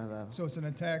Dios nos ha dado. So it's an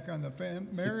attack on the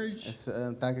Sí, marriage es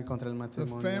un ataque contra el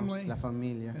matrimonio, family, la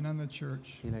familia and on the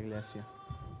church. y la iglesia.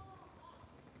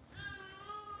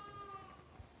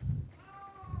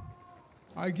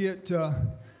 I get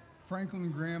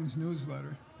Franklin Graham's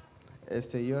newsletter.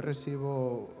 Yo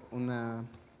recibo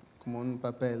como un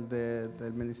papel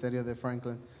del ministerio de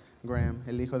Franklin Graham,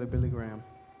 el hijo de Billy Graham.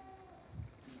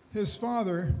 His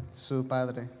father Su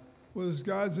padre was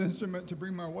God's instrument to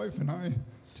bring my wife and I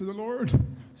to the Lord.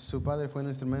 Su padre fue un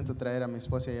instrumento traer a mi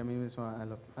esposa y a mí mismo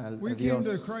a We came to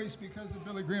Dios. Christ because of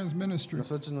Billy Graham's ministry.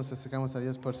 Nosotros nos acercamos a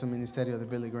Dios por su ministerio de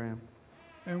Billy Graham.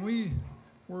 And we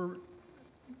were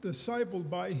discipled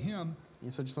by him Y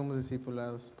nosotros fuimos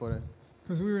discipulados por él.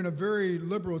 because we were in a very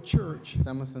liberal church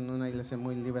Estamos en una iglesia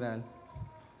muy liberal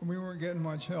and we weren't getting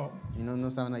much help. y no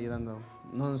nos estaban ayudando.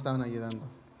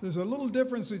 There's a little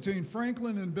difference between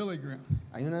Franklin and Billy Graham.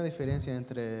 Hay una diferencia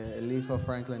entre el hijo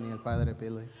Franklin y el padre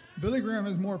Billy. Billy Graham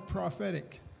is more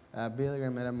prophetic. Billy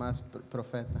Graham era más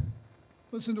profeta.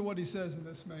 Listen to what he says in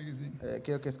this magazine.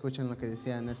 Quiero que escuchen lo que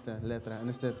decía en esta letra.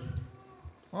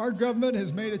 Our government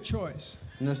has made a choice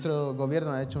Nuestro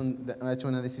gobierno ha hecho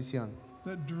una decisión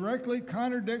that directly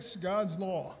contradicts God's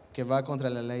law. que va contra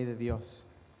la ley de Dios.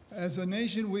 As a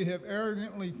nation, we have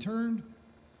arrogantly turned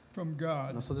from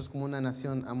God, Nosotros como una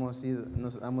nación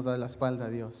nos hemos dado la espalda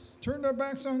a Dios. turned our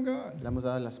backs on God. Le hemos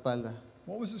dado la espalda.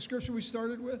 What was the scripture we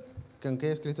started with? ¿Con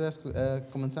qué escrituras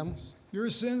comenzamos? Your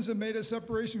sins have made a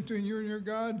separation between you and your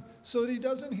God so that he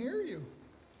doesn't hear you.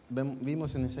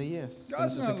 Vimos en Isaías que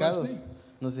God's nuestros not pecados listening.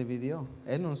 nos dividió.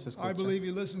 Él no nos I escucha. believe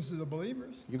he listens to the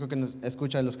believers. Yo creo que nos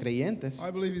escucha a los creyentes I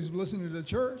believe he's listening to the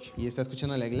church. y está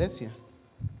escuchando a la iglesia.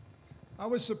 I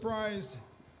was surprised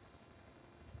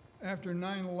after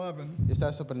 9/11, Yo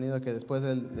estaba sorprendido que después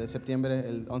de septiembre,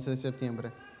 el 11 de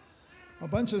septiembre, a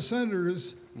bunch of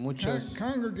senators muchos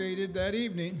congregated that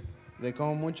evening de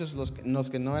cómo muchos los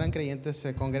que no eran creyentes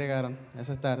se congregaron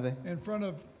esa tarde in front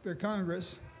of the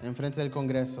Congress enfrente del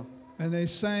Congreso and they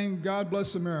sang God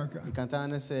Bless America. y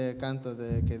cantaban ese canto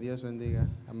de que Dios bendiga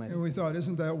a And América. we thought,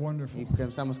 isn't that wonderful? Y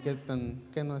pensamos que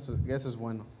eso es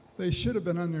bueno. They should have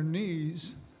been on their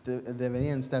knees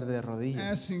Deberían estar de rodillas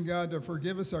asking God to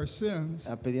forgive us our sins.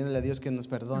 pidiéndole a Dios que nos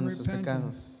perdone And sus repenting.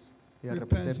 pecados y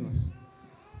Repenting. arrepentirnos.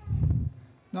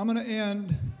 Now I'm going to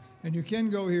end And you can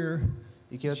go here,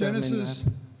 Y quiero Genesis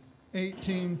terminar.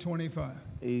 18:25.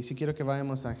 Y si quiero que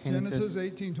vayamos a Genesis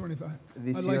Génesis 18:25.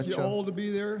 I'd like you 18. all to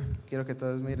be there. Quiero que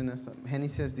todos miren esto.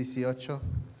 Génesis 18,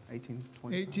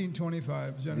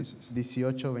 18:25, Genesis.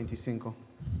 18, 25.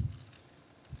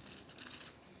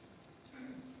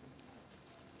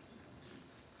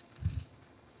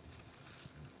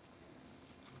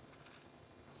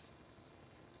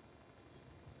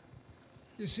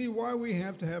 You see why we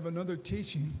have to have another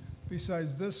teaching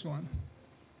besides this one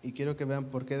Y quiero que vean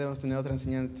por qué debemos tener otra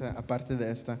enseñanza aparte de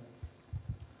esta.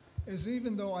 is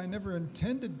even though I never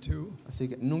intended to, Así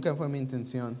que nunca fue mi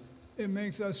intención, it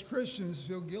makes us Christians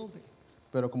feel guilty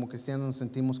pero como cristianos nos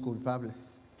sentimos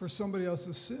culpables for somebody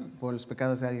else's sin. por los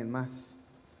pecados de alguien más.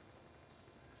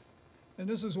 And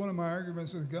this is one of my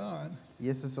arguments with God. Y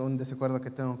ese es un desacuerdo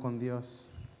que tengo con Dios.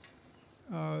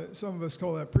 Some of us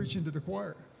call that preaching to the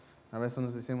choir. A veces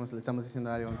nos decimos, le estamos diciendo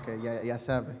algo que ya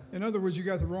sabe. In other words, you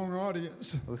got the wrong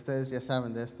audience. Ustedes ya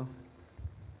saben de esto.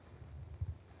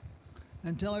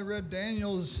 Until I read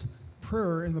Daniel's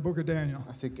prayer in the book of Daniel.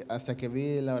 Así que hasta que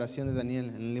vi la oración de Daniel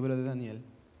en el libro de Daniel,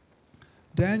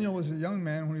 Daniel was a young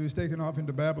man when he was taken off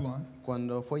into Babylon,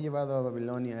 cuando fue llevado a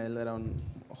Babilonia, él era un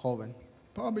joven,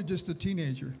 probably just a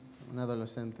teenager. un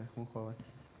adolescente, un joven.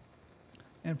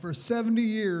 And for 70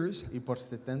 years, Y por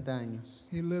 70 años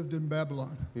he lived in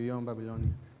Babylon. vivió en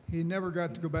Babilonia. He never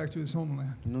got to go back to his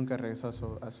homeland. Nunca regresó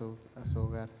a su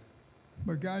hogar,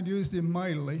 But God used him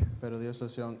mightily. pero Dios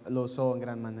lo usó en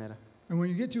gran manera. And when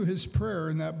you get to his prayer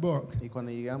in that book, Y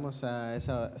cuando llegamos a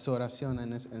su oración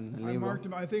en el I libro, marked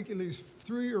him, I think at least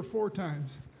 3 or 4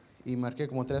 times. y marqué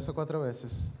como 3 o 4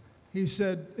 veces, He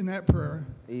said in that prayer,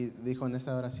 y dijo en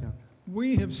esta oración,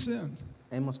 we have sinned.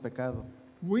 hemos pecado,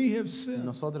 We have sinned.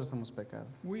 nosotros hemos pecado,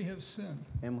 We have sinned.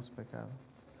 hemos pecado.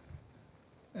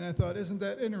 And I thought, isn't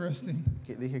that interesting?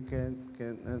 Dije que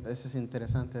eso es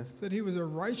interesante esto, That he was a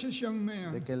righteous young de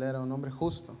man, que él era un hombre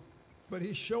justo, but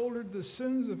he shouldered the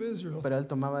sins of Israel pero él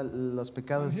tomaba los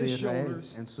pecados On de his Israel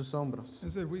shoulders. en sus hombros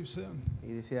and said, we've sinned.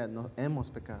 y decía, no, hemos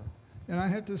pecado. And I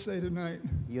have to say tonight,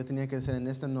 Y yo tenía que decir en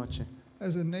esta noche,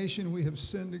 as a nation, we have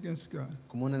sinned against God.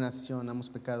 como una nación hemos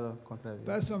pecado contra Dios.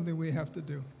 That's something we have to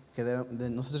do. Que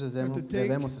nosotros But to take-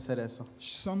 debemos hacer eso,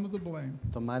 Some of the blame.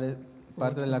 tomar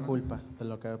parte de la culpa de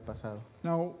lo que ha pasado.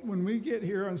 Now, when we get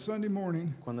here on Sunday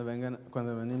morning, Cuando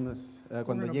venimos,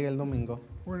 cuando gonna- llegue el domingo,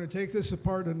 we're going to take this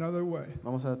apart another way.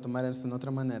 vamos a tomar esto en otra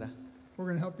manera. We're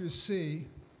going to help you see.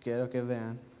 Quiero que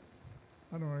vean,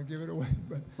 I don't want to give it away,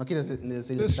 but no quiero decirles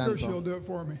this scripture will tanto, do it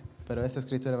for me. pero esta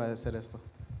escritura va a hacer esto.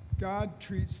 God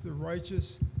treats the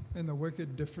righteous and the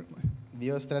wicked differently.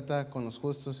 Dios trata con los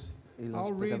justos y los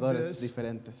I'll read pecadores this.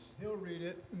 diferentes. He'll read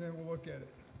it, and then we'll look at it.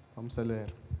 Vamos a leer.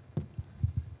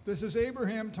 This is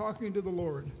Abraham talking to the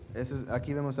Lord.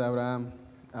 Aquí vemos a Abraham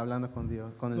hablando con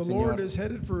Dios, con el The Lord Señor. is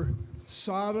headed for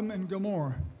Sodom and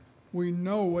Gomorrah. We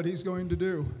know what he's going to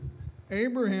do.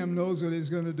 Abraham knows what he's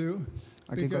going to do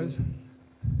Aquí, because,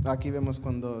 aquí vemos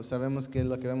cuando sabemos que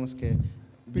lo que vemos que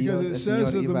because Dios, it el says Señor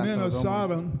of the iba a men of Sodoma.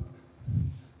 Sodom,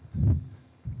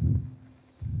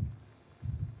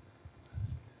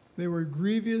 they were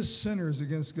grievous sinners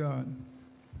against God.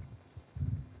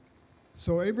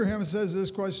 So Abraham says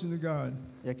this question to God.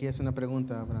 Y aquí hace una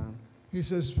pregunta a Abraham. He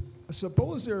says,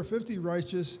 suppose there are 50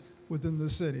 righteous within the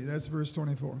city. That's verse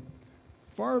 24.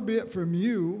 Far be it from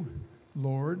you,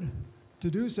 Lord, to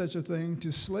do such a thing,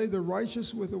 to slay the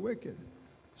righteous with the wicked,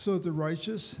 so that the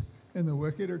righteous and the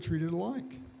wicked are treated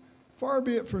alike. Far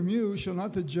be it from you, shall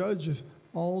not the judge of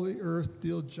all the earth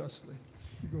deal justly?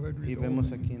 You go ahead and Y read the whole vemos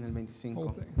thing. aquí en el Whole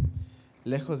 25. thing.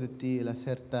 Lejos de ti el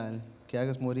hacer tal, que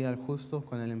hagas morir al justo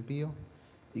con el impío,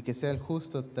 y que sea el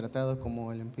justo tratado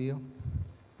como el impío.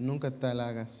 Nunca tal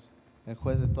hagas. El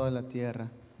juez de toda la tierra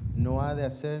no ha de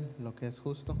hacer lo que es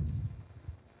justo.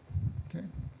 Okay.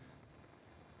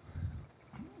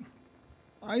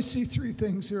 I see 3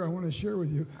 things here I want to share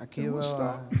with you. Aquí And we'll veo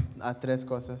stop. a 3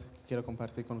 cosas que quiero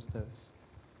compartir con ustedes.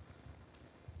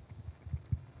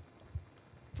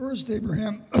 First,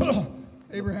 Abraham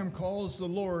calls the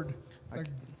Lord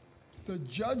the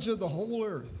judge of the whole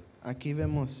earth. Aquí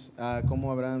vemos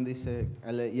cómo Abraham dice,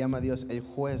 le llama a Dios el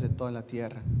juez de toda la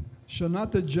tierra. Shall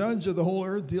not the judge of the whole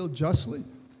earth deal justly?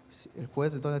 El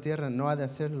juez de toda la tierra no ha de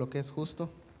hacer lo que es justo.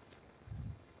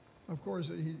 Of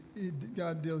course,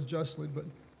 God deals justly, but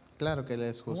Claro que él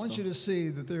es I want you justo. to see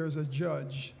that there is a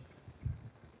judge,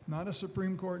 not a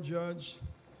Supreme Court judge,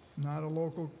 not a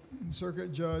local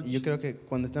circuit judge. Y yo creo que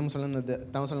cuando estamos hablando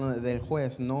del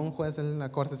juez, no un juez en la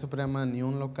Corte Suprema ni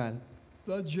un local,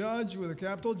 The judge with a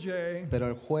capital J pero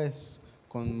el juez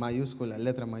con mayúscula,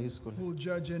 letra mayúscula, will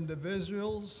judge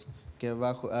individuals, que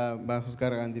va a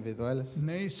juzgar a individuales,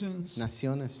 nations,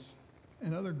 naciones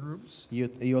and other groups,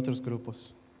 y otros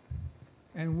grupos.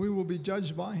 and we will be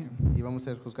judged by him. Y vamos a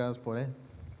ser juzgados por él.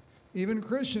 Even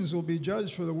Christians will be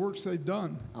judged for the works they've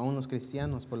done. Aún los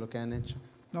cristianos por lo que han hecho.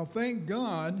 Now, thank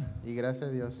God, Y gracias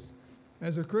a Dios.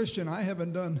 as a Christian, I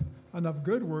haven't done enough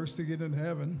good works to get into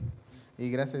heaven, Y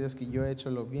gracias a Dios que yo he hecho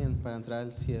lo bien para entrar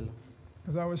al cielo.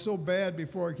 because I was so bad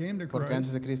before I came to Porque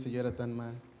antes Christ. de Cristo yo era tan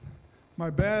mal. My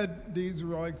bad deeds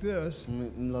were like this,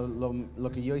 Lo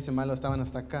que yo hice malo estaban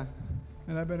hasta acá.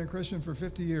 and I've been a Christian for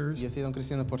 50 years, Y he sido un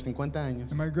cristiano por 50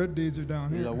 años. and my good deeds are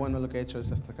down Y lo here. bueno lo que he hecho es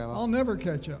hasta acá I'll abajo. never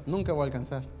catch up. Nunca voy a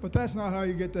alcanzar. But that's not how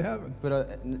you get to heaven. Pero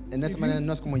en esa If manera you-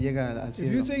 no es como llega al If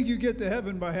you cielo. think you get to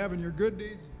heaven by having your good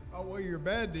deeds outweigh your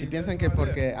bad Si deeds, piensan that's que not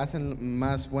porque it. hacen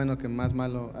más bueno que más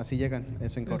malo, así llegan,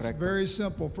 es It's incorrecto. very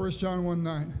simple. 1 John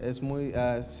 1:9. Es muy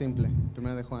simple.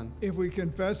 Primero de Juan. If we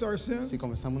confess our sins, Si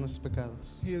confesamos nuestros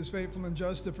pecados, he is faithful and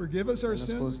just to forgive us our Él es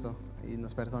sins justo y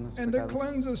nos perdona nuestros and to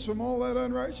cleanse pecados. us from all that Y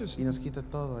unrighteousness. nos quita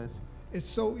todo eso. It's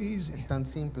so easy. Es tan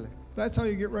simple. That's how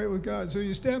you get right with God. So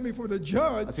you stand before the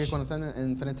judge. Así que cuando están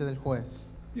en frente del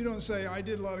juez, You don't say, I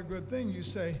did a lot of good things. You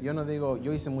say, yo no digo,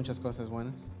 yo hice muchas cosas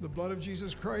buenas. the blood of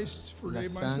Jesus Christ La forgave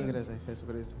my sangre sins. de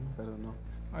Jesucristo me perdonó.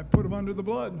 I put them under the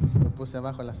blood. Lo puse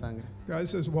abajo la sangre. God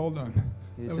says, well done.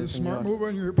 Y That dice was el a smart Señor, move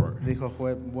on your part. dijo,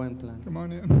 fue buen plan. Come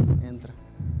on in. Entra.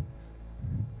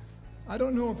 I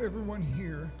don't know if everyone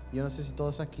here Yo no sé si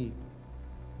todos aquí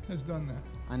has done that,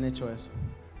 han hecho eso.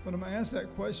 but I'm going to ask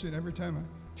that question every time I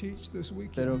teach this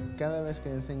weekend. Pero cada vez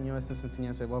que enseño estas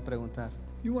enseñanzas voy a preguntar,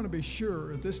 You want to be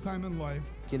sure at this time in life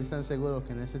 ¿quieres estar seguro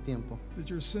que en ese tiempo that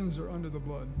your sins are under the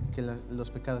blood? que los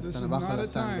pecados This están is abajo not la a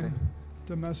sangre? time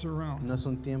to mess around. No es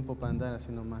un tiempo para andar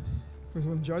así nomás. Because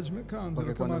when judgment comes,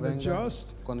 Porque it'll come cuando on the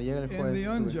just, cuando llega el and juez, the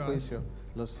sobre el unjust. juicio,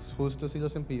 los justos y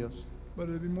los impíos, but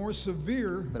it'll be more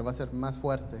severe pero va a ser más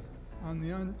fuerte on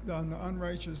the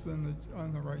unrighteous than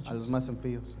on the a righteous. los más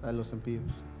impíos, a los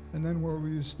impíos. And then where will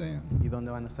you stand? ¿Y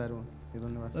dónde van a estar uno? ¿Y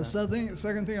dónde va a The estar?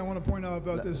 second thing I want to point out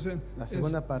about this sin La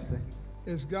segunda parte,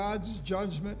 is God's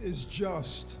judgment is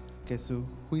just. que su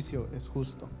juicio es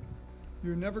justo.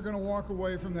 You're never going to walk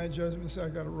away from that judgment and say, I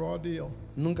got a raw deal.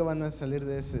 Nunca van a salir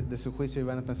de su juicio y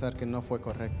van a pensar que no fue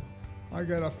correcto. I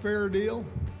got a fair deal,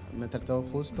 Me trató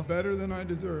justo, better than I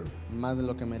deserve. más de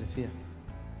lo que merecía.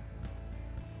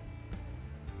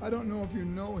 I don't know if you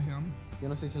know him, Yo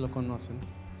no sé si lo conocen,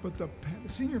 but the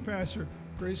senior pastor,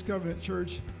 Grace Covenant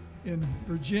Church in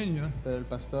Virginia, pero el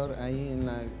pastor ahí en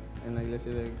la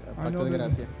iglesia de I Pacto know de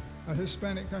there's Gracia, a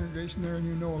Hispanic congregation there, and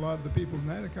you know a lot of the people in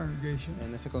that congregation,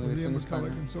 en esa Liam congregación McCulloch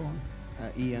hispana, and so on.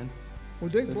 Ian, Well,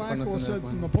 Dick Ustedes Blackwell conocen said a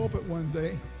from the Juan. pulpit one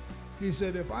day, he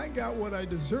said, if I got what I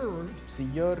deserved, si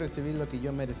yo recibí lo que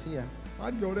yo merecía,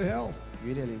 I'd go to hell.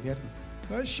 yo iría al infierno.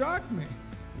 That shocked me.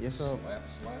 Y eso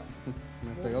Slap.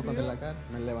 me pegó contra la cara,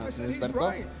 me I levantó, me said, he's despertó.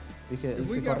 right. Dije, If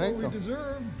we sí, got what we correcto.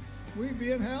 deserved, we'd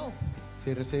be in hell.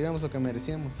 Si recibíamos lo que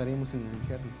merecíamos, estaríamos en el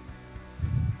infierno.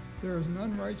 There is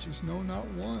none righteous, no, not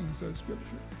one, says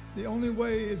Scripture. The only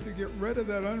way is to get rid of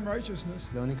that unrighteousness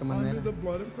La única under manera the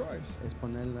blood of Christ. es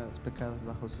poner los pecados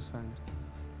bajo su sangre.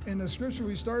 In the Scripture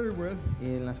we started with, Y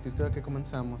en la escritura que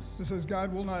comenzamos, it says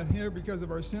God will not hear because of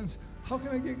our sins. How can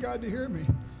I get God to hear me?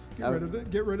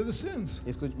 Get rid of the sins.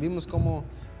 vimos cómo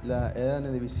era una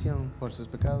división por sus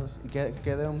pecados. ¿Y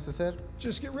qué debemos hacer?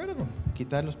 Just get rid of them.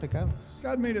 Quitar los pecados.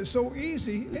 God made it so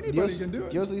easy, anybody Dios, can do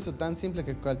it. Dios lo hizo tan simple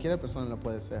que cualquier persona lo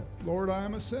puede hacer. Lord, I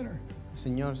am a sinner.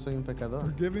 Señor, soy un pecador.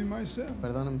 Forgive me my sin.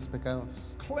 Perdona mis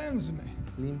pecados. Cleanse me.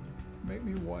 Limpio, Make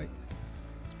me white.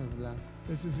 blanco.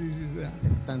 It's as easy as that.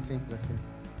 Es tan simple así.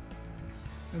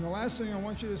 And the last thing I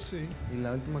want you to see Y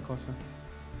la última cosa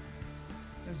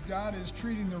is God is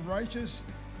treating the righteous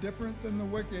different than the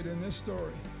wicked in this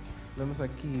story. vemos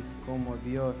aquí cómo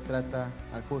Dios trata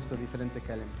al justo diferente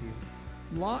que al impío.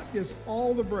 Lot gets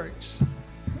all the breaks.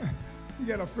 You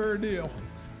got a fair deal.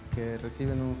 Que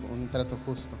reciben un trato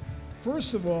justo.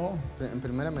 First of all,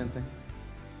 Primeramente,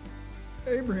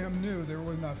 Abraham knew there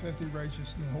was not 50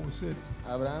 righteous in the whole city.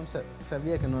 Abraham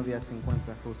sabía que no había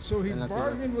 50 justos So he en la ciudad.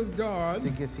 bargained with God,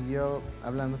 Así que siguió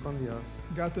hablando con Dios.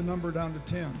 got the number down to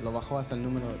 10. Lo bajó hasta el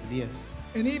número 10.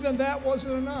 And even that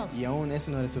wasn't enough. Y aún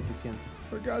eso no era suficiente.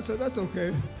 But God said, that's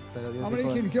okay. Pero Dios How many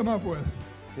dijo, can you come up with?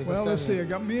 dijo, Well, "Está let's see. I bien".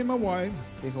 got me and my wife,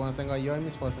 Dijo, bueno, tengo yo y mi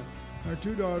esposa, our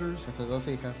 2 daughters. nuestras 2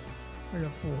 hijas, I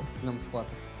got 4. tenemos 4.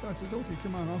 God says, okay,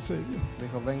 come on, I'll save you.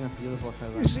 Dijo, vénganse, yo los voy a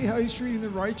salvar. You see how he's treating the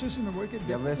righteous and the wicked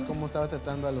 ¿Ya ves differently? cómo estaba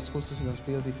tratando a los justos y los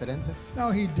impíos diferentes? Now,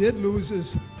 he did lose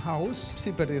his house,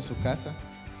 Sí perdió su casa,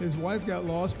 His wife got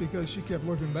lost because she kept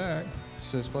looking back,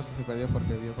 Su esposa se perdió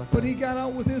porque vio para but he atrás, got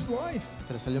out with his life.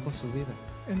 pero salió con su vida.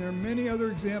 And there are many other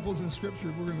examples in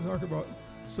Scripture we're going to talk about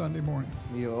Sunday morning.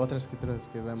 Y otras escrituras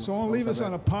que vemos. So I want to leave Vamos us a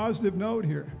on a ver. positive note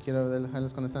here. Quiero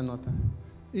dejarles con esta nota.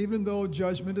 Even though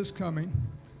judgment is coming,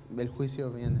 El juicio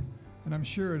viene, and I'm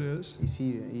sure it is, y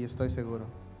sí, y estoy seguro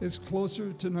it's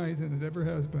closer tonight than it ever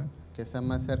has been. que está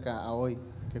más cerca a hoy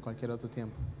que cualquier otro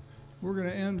tiempo. We're going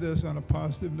to end this on a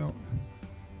positive note.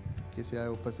 Que sea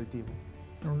algo positivo.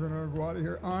 And we're going to go out of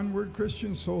here onward,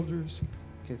 Christian soldiers.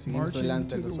 Que seguimos Marching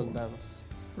adelante to los the war. soldados.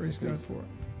 Praise God Cristo. for it.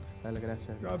 Dale gracias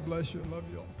a Dios. God bless you. Love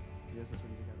you all. Dios los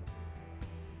bendiga a los.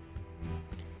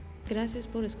 Gracias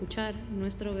por escuchar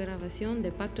nuestra grabación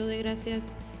de Pacto de Gracias,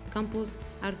 Campos,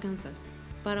 Arkansas.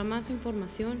 Para más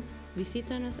información,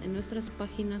 visítanos en nuestras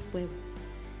páginas web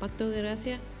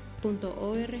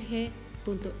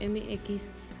pactodegracia.org.mx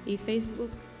y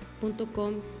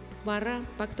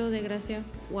facebook.com/Pacto de Gracia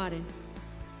Warren.